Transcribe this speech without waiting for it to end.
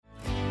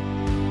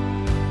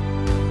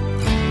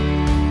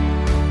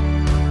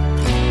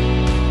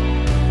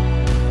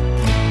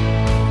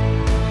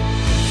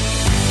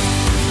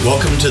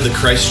Welcome to the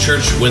Christ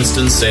Church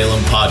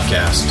Winston-Salem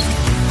podcast.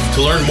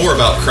 To learn more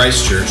about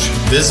Christ Church,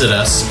 visit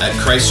us at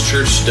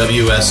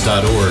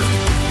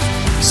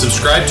christchurchws.org.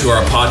 Subscribe to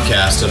our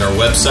podcast at our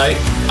website,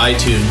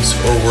 iTunes,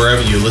 or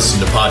wherever you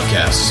listen to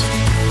podcasts.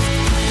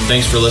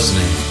 Thanks for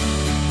listening.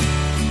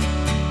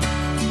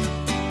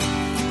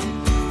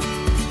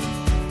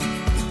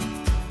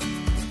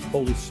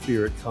 Holy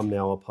Spirit, come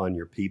now upon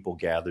your people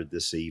gathered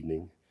this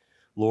evening.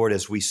 Lord,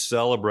 as we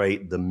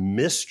celebrate the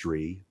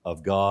mystery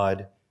of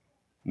God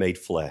made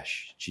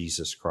flesh,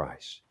 Jesus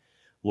Christ.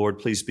 Lord,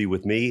 please be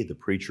with me, the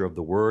preacher of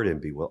the word,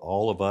 and be with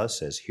all of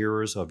us as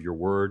hearers of your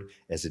word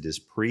as it is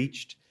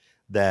preached,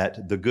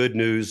 that the good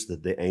news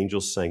that the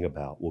angels sang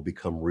about will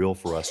become real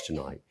for us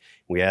tonight.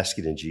 We ask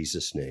it in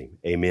Jesus' name.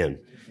 Amen.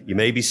 You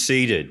may be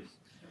seated.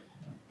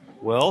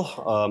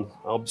 Well,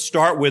 I'll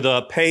start with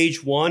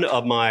page 1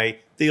 of my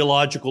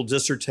theological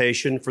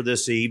dissertation for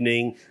this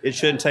evening. It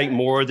shouldn't take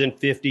more than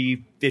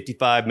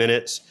 55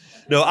 minutes.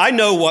 No, I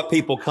know what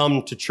people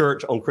come to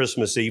church on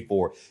Christmas Eve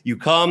for. You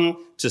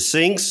come to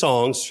sing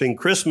songs, sing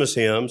Christmas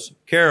hymns,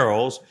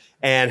 carols,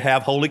 and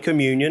have Holy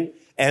Communion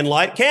and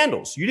light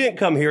candles. You didn't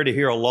come here to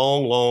hear a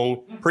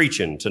long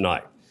preaching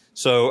tonight.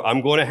 So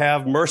I'm going to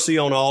have mercy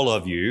on all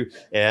of you,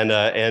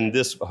 and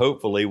this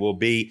hopefully will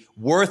be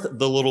worth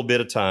the little bit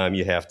of time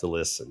you have to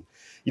listen.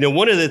 You know,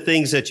 one of the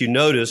things that you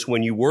notice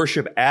when you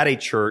worship at a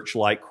church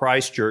like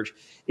Christ Church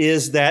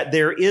is that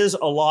there is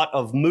a lot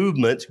of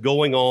movement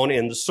going on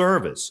in the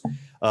service.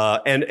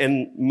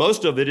 And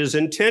most of it is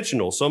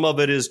intentional. Some of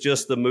it is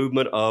just the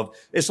movement of,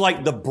 it's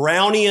like the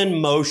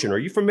Brownian motion. Are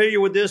you familiar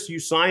with this, you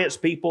science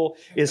people?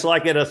 It's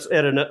like at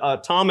an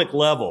atomic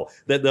level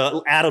that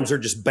the atoms are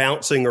just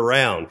bouncing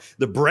around.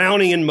 The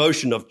Brownian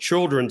motion of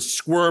children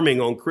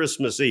squirming on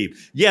Christmas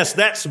Eve. Yes,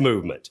 that's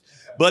movement.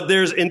 But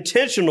there's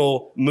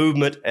intentional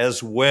movement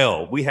as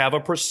well. We have a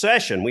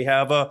procession. We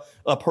have a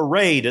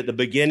parade at the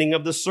beginning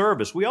of the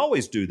service. We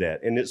always do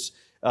that. And it's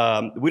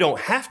we don't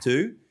have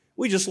to.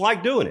 We just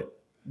like doing it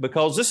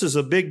because this is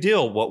a big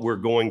deal, what we're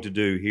going to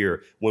do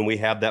here when we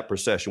have that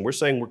procession. We're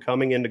saying we're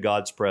coming into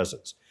God's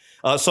presence.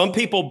 Some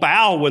people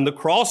bow when the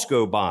cross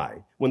goes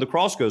by. When the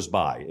cross goes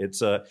by,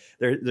 it's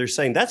they're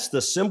saying that's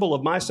the symbol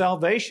of my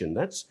salvation.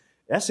 That's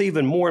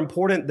even more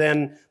important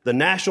than the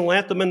national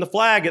anthem and the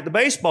flag at the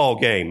baseball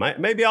game.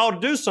 Maybe I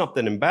ought to do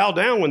something and bow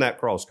down when that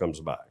cross comes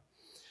by.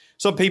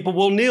 Some people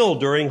will kneel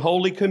during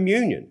Holy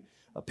Communion.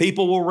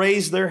 People will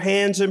raise their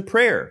hands in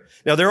prayer.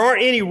 Now, there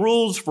aren't any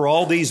rules for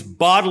all these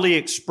bodily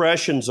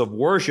expressions of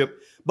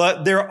worship,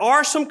 but there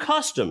are some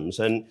customs.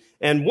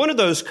 And one of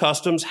those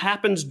customs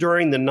happens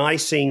during the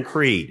Nicene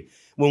Creed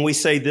when we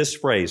say this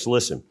phrase,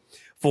 listen,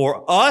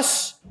 for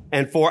us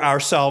and for our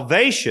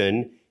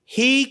salvation,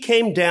 He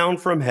came down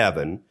from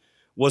heaven,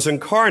 was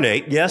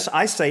incarnate. Yes,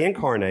 I say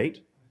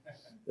incarnate.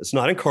 It's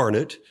not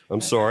incarnate.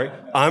 I'm sorry.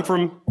 I'm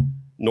from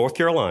North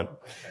Carolina.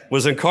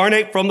 Was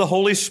incarnate from the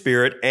Holy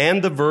Spirit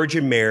and the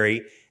Virgin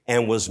Mary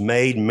and was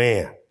made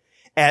man.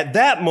 At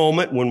that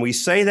moment, when we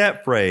say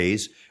that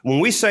phrase, when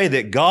we say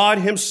that God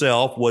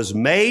himself was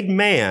made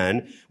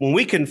man, when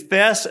we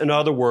confess, in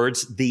other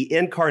words, the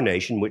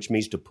incarnation, which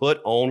means to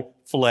put on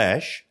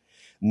flesh,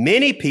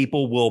 many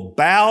people will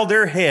bow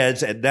their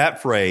heads at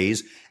that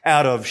phrase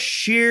out of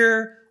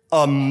sheer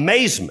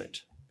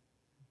amazement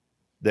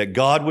that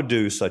God would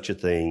do such a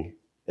thing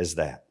as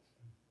that.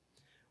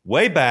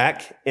 Way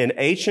back in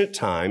ancient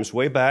times, in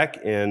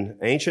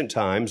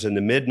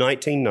the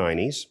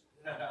mid-1990s,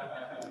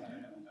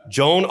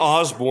 Joan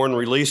Osborne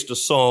released a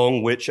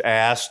song which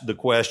asked the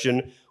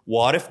question,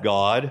 what if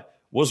God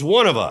was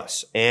one of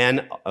us?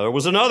 And there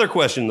was another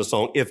question in the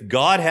song, if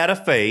God had a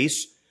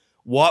face,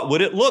 what would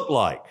it look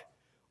like?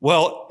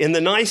 Well, in the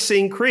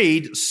Nicene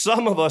Creed,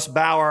 some of us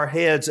bow our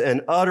heads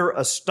in utter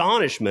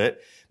astonishment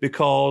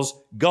because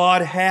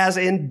God has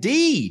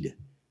indeed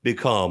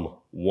become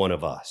one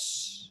of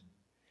us.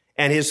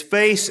 And his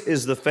face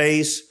is the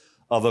face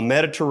of a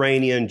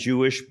Mediterranean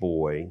Jewish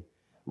boy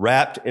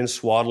wrapped in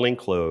swaddling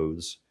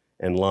clothes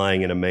and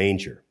lying in a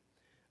manger.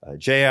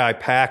 J.I.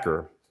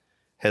 Packer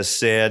has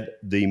said,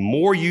 the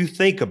more you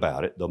think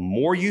about it, the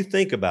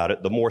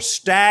more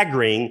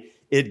staggering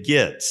it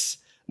gets.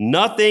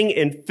 Nothing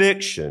in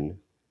fiction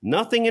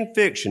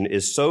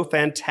is so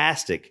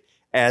fantastic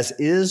as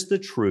is the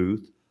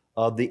truth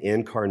of the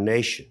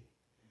incarnation.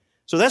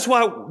 So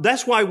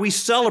that's why we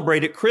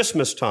celebrate at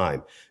Christmas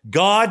time.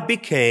 God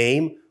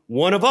became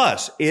one of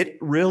us. It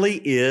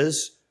really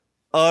is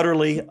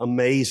utterly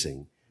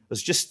amazing. I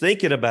was just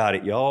thinking about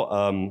it,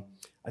 y'all.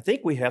 I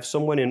think we have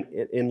someone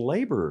in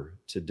labor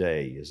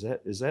today. Is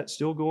that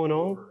still going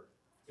on?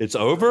 It's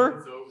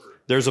over? It's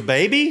over. There's a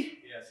baby?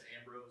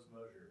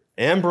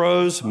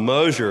 Ambrose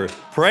Mosier.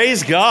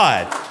 Praise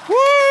God. Woo!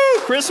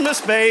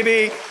 Christmas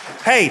baby.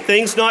 Hey,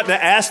 things not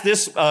to ask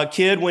this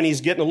kid when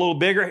he's getting a little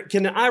bigger.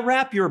 Can I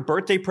wrap your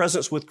birthday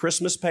presents with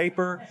Christmas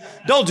paper?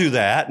 Don't do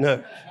that.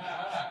 No.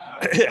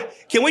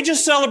 Can we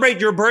just celebrate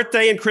your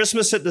birthday and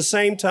Christmas at the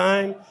same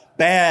time?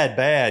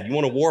 Bad. You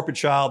want to warp a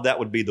child? That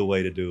would be the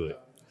way to do it.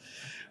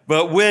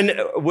 But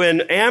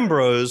when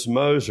Ambrose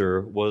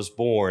Mosier was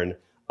born,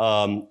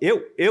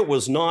 It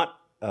was not,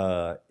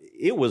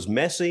 it was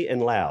messy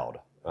and loud,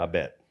 I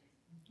bet.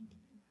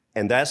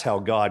 And that's how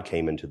God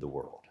came into the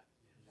world,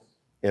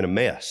 in a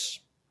mess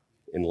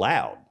and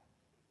loud.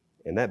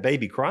 And that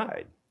baby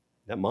cried.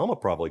 That mama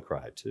probably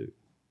cried too.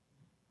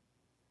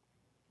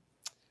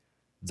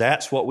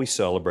 That's what we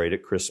celebrate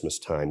at Christmas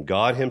time.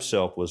 God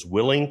himself was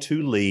willing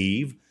to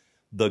leave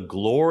the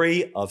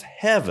glory of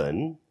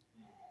heaven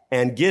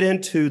and get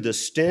into the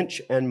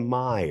stench and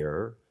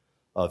mire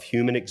of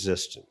human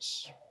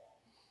existence.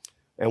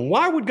 And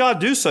why would God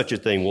do such a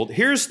thing? Well,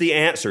 here's the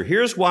answer.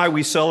 Here's why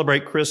we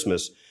celebrate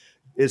Christmas.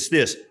 It's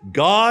this: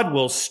 God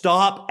will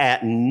stop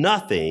at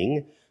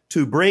nothing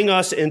to bring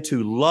us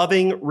into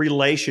loving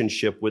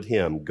relationship with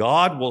him.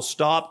 God will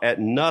stop at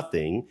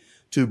nothing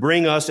to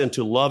bring us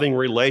into loving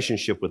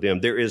relationship with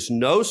him. There is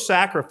no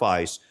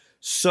sacrifice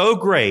so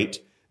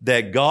great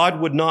that God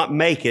would not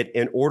make it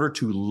in order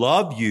to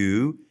love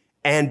you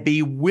and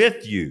be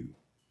with you.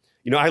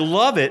 You know, I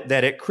love it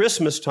that at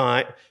Christmas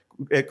time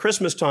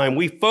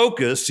we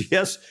focus,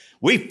 yes,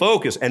 we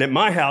focus, and at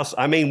my house,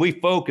 I mean, we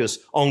focus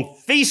on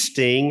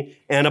feasting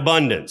and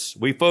abundance.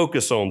 We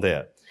focus on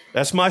that.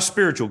 That's my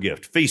spiritual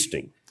gift,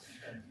 feasting.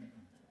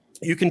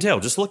 You can tell,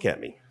 just look at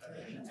me.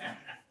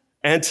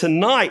 And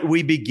tonight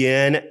we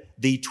begin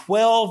the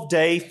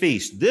 12-day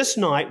feast. This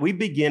night we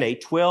begin a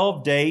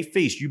 12-day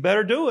feast. You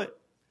better do it.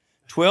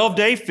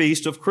 12-day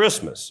feast of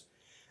Christmas.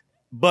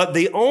 But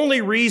the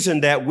only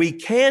reason that we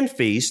can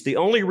feast, the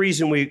only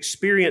reason we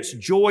experience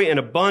joy and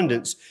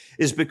abundance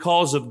is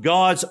because of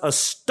God's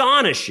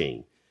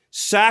astonishing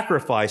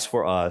sacrifice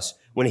for us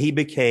when he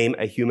became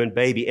a human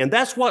baby. And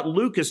that's what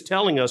Luke is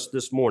telling us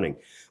this morning.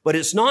 But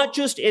it's not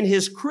just in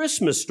his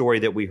Christmas story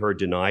that we heard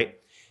tonight.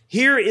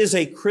 Here is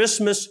a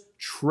Christmas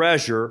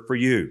treasure for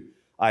you.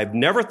 I've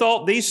never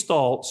thought these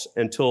thoughts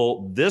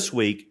until this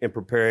week in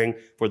preparing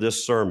for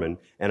this sermon,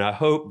 and I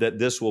hope that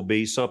this will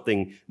be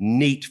something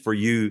neat for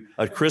you,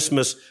 a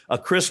Christmas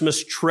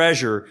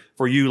treasure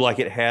for you like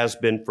it has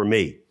been for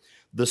me.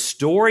 The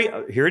story,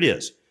 here it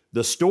is,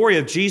 the story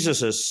of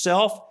Jesus'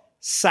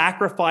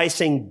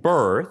 self-sacrificing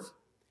birth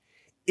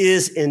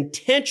is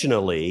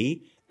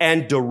intentionally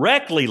and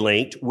directly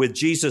linked with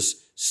Jesus'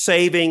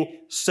 saving,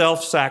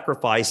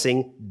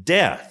 self-sacrificing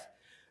death.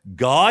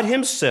 God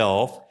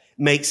himself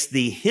makes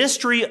the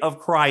history of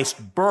Christ's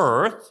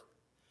birth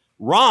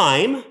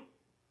rhyme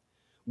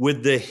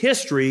with the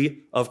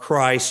history of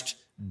Christ's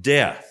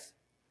death.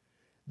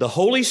 The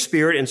Holy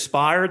Spirit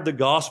inspired the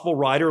gospel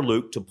writer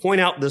Luke to point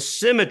out the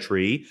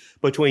symmetry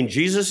between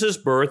Jesus'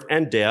 birth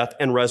and death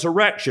and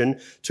resurrection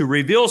to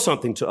reveal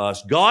something to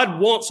us. God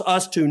wants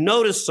us to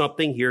notice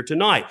something here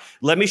tonight.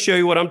 Let me show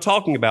you what I'm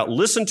talking about.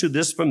 Listen to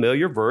this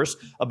familiar verse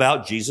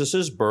about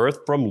Jesus' birth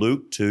from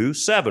Luke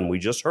 2:7. We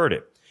just heard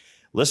it.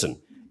 Listen.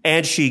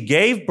 And she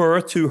gave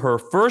birth to her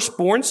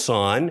firstborn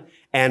son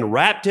and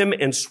wrapped him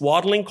in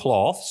swaddling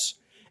cloths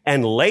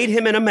and laid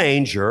him in a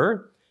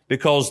manger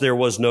because there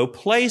was no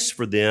place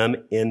for them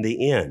in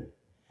the inn.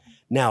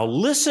 Now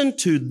listen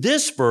to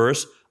this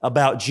verse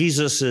about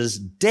Jesus'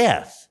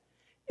 death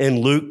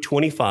in Luke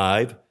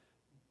 23,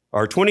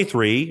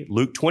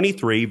 Luke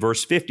 23,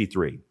 verse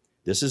 53.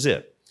 This is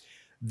it.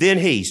 Then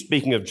he,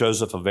 speaking of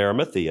Joseph of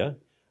Arimathea,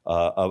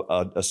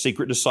 a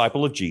secret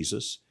disciple of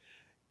Jesus,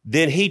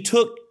 then he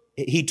took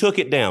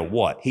it down.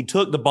 What? He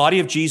took the body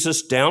of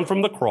Jesus down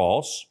from the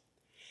cross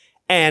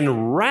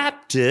and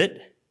wrapped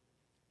it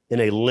in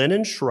a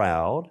linen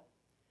shroud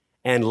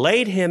and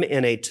laid him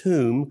in a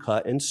tomb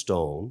cut in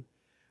stone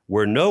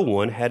where no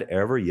one had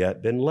ever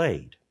yet been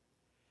laid.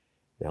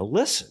 Now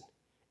listen,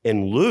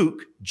 in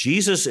Luke,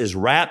 Jesus is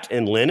wrapped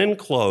in linen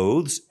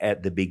clothes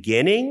at the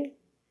beginning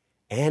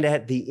and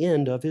at the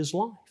end of his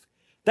life.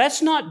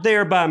 That's not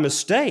there by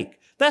mistake.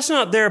 That's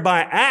not there by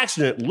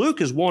accident. Luke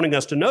is wanting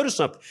us to notice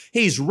something.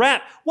 He's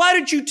wrapped. Why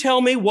did you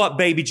tell me what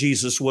baby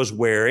Jesus was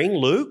wearing,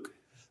 Luke?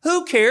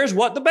 Who cares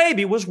what the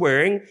baby was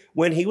wearing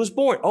when he was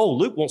born? Oh,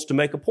 Luke wants to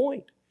make a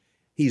point.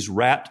 He's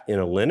wrapped in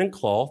a linen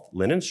cloth,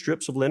 linen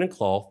strips of linen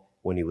cloth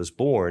when he was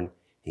born.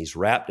 He's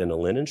wrapped in a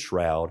linen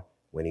shroud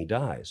when he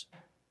dies.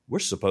 We're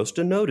supposed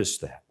to notice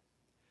that.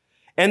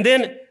 And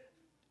then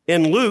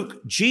in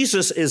Luke,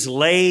 Jesus is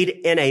laid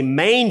in a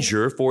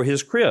manger for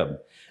his crib.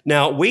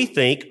 Now, we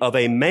think of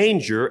a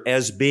manger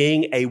as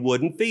being a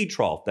wooden feed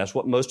trough. That's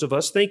what most of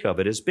us think of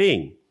it as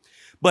being.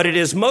 But it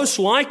is most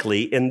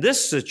likely in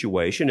this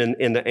situation,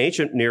 in the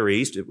ancient Near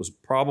East, it was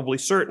probably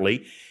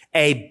certainly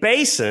a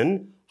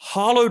basin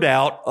hollowed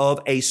out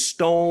of a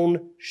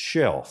stone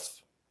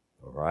shelf.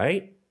 All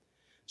right?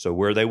 So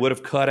where they would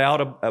have cut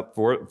out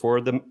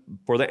for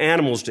the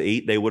animals to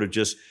eat, they would have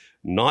just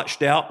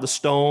notched out the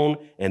stone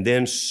and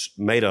then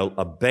made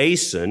a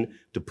basin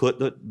to put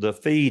the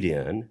feed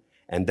in.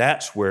 And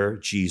that's where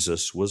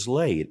Jesus was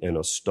laid, in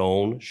a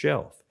stone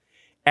shelf.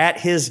 At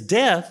his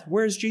death,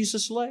 where is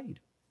Jesus laid?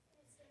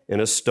 In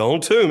a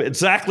stone tomb.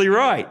 Exactly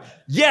right.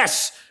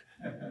 Yes!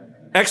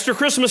 Extra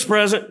Christmas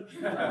present.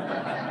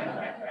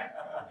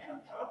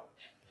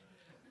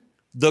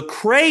 The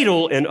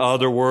cradle, in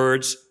other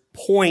words,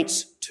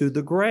 points to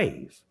the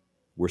grave.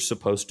 We're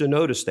supposed to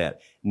notice that.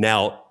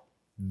 Now,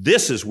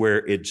 this is where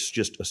it's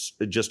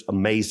just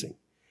amazing.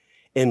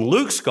 In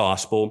Luke's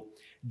gospel,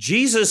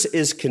 Jesus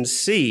is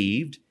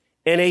conceived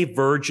in a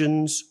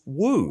virgin's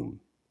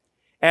womb.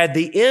 At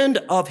the end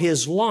of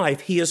his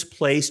life, he is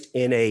placed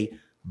in a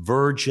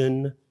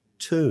virgin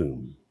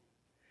tomb.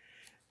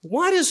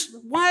 Why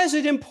is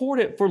it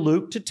important for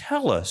Luke to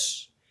tell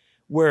us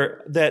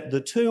that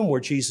the tomb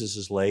where Jesus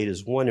is laid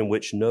is one in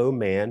which no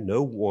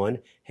one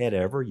had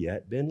ever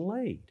yet been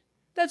laid?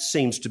 That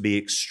seems to be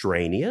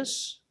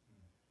extraneous.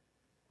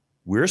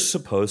 We're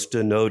supposed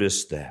to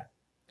notice that.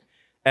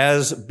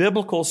 As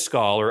biblical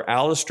scholar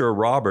Alistair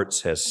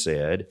Roberts has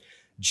said,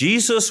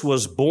 Jesus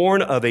was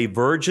born of a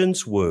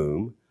virgin's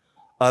womb,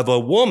 of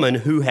a woman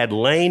who had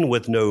lain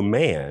with no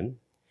man.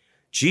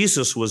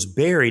 Jesus was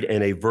buried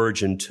in a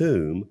virgin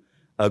tomb,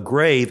 a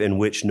grave in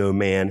which no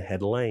man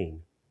had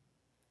lain.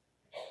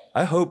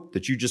 I hope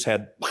that you just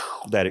had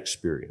that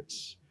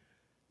experience.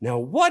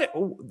 Now,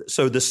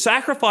 so the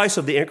sacrifice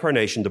of the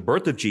incarnation, the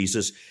birth of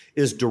Jesus,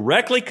 is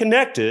directly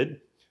connected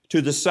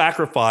to the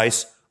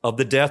sacrifice of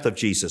the death of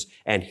Jesus.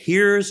 And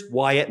here's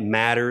why it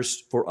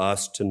matters for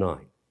us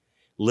tonight.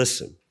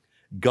 Listen,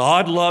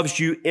 God loves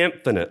you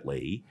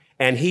infinitely,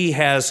 and he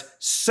has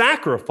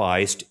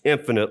sacrificed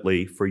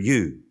infinitely for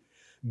you.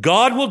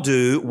 God will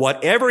do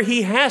whatever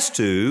he has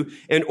to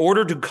in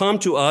order to come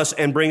to us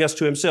and bring us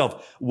to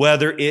himself,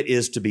 whether it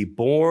is to be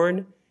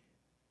born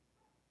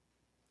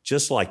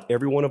just like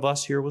every one of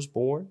us here was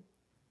born,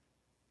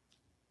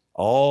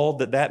 all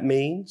that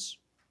means,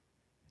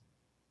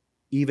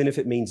 even if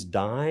it means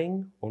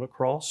dying on a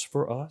cross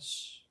for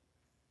us.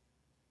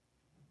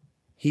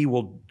 He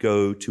will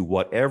go to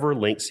whatever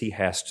lengths he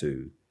has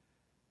to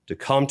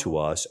come to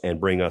us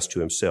and bring us to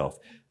himself.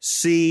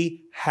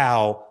 See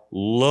how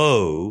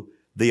low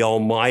the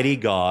Almighty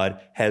God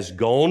has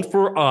gone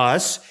for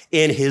us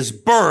in his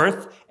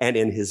birth and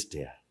in his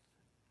death.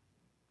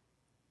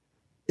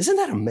 Isn't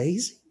that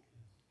amazing?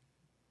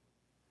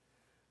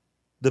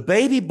 The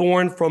baby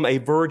born from a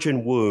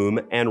virgin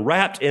womb and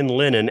wrapped in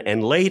linen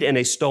and laid in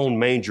a stone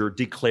manger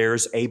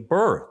declares a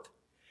birth.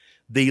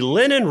 The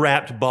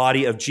linen-wrapped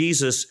body of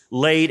Jesus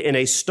laid in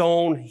a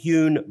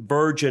stone-hewn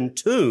virgin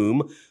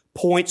tomb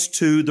points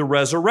to the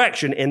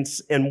resurrection, and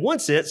in one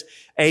sense,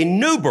 a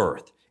new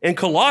birth. In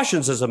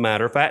Colossians, as a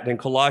matter of fact, in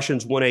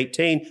Colossians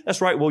 1:18,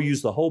 that's right, we'll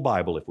use the whole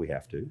Bible if we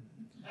have to.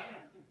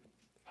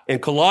 In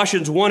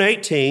Colossians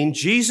 1:18,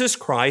 Jesus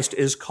Christ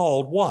is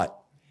called what?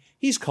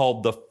 He's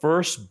called the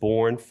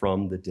firstborn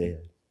from the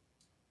dead.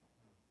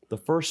 The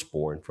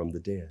firstborn from the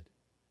dead.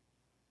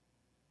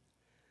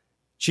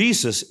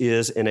 Jesus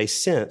is, in a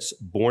sense,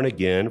 born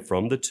again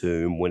from the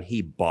tomb when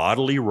he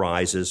bodily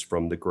rises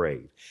from the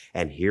grave.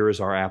 And here is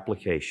our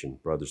application,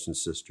 brothers and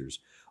sisters,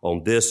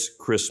 on this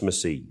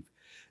Christmas Eve.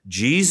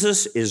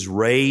 Jesus is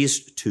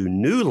raised to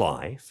new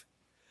life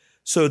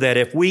so that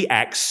if we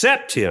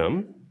accept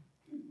him,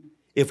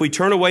 if we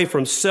turn away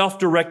from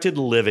self-directed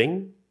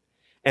living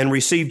and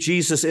receive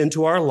Jesus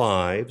into our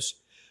lives,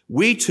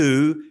 we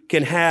too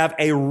can have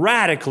a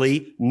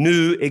radically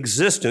new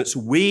existence.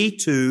 We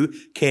too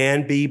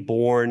can be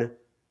born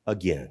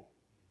again.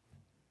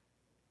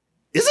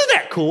 Isn't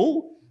that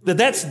cool that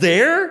that's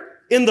there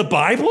in the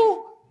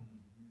Bible?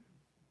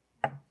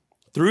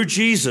 Through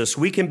Jesus,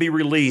 we can be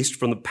released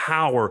from the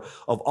power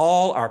of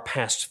all our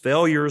past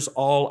failures,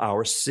 all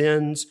our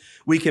sins.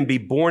 We can be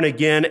born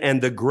again,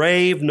 and the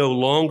grave no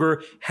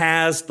longer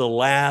has the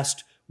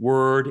last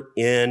word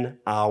in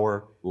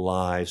our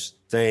lives.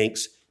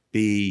 Thanks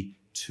be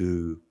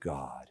to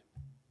God.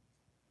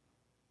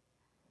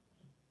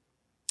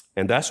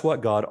 And that's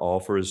what God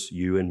offers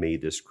you and me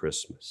this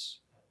Christmas.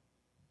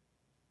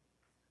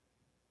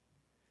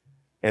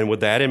 And with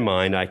that in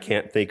mind, I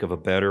can't think of a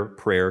better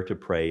prayer to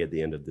pray at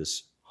the end of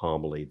this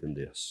homily than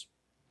this.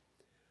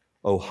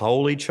 O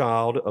holy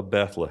child of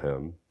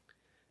Bethlehem,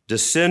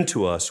 descend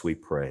to us, we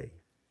pray.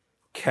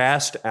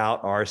 Cast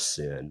out our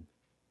sin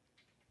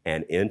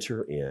and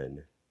enter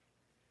in.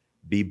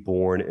 Be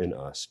born in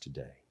us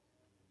today.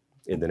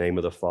 In the name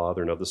of the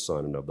Father, and of the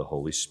Son, and of the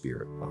Holy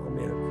Spirit.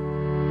 Amen.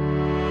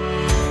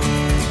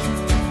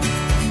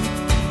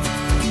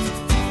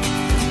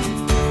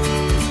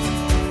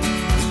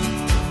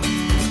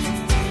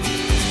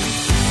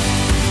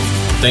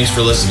 Thanks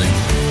for listening.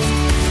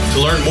 To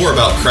learn more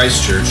about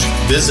Christ Church,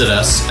 visit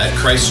us at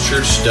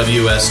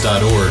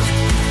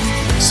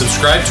christchurchws.org.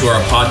 Subscribe to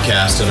our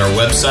podcast at our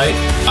website,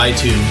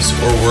 iTunes,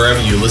 or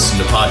wherever you listen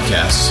to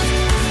podcasts.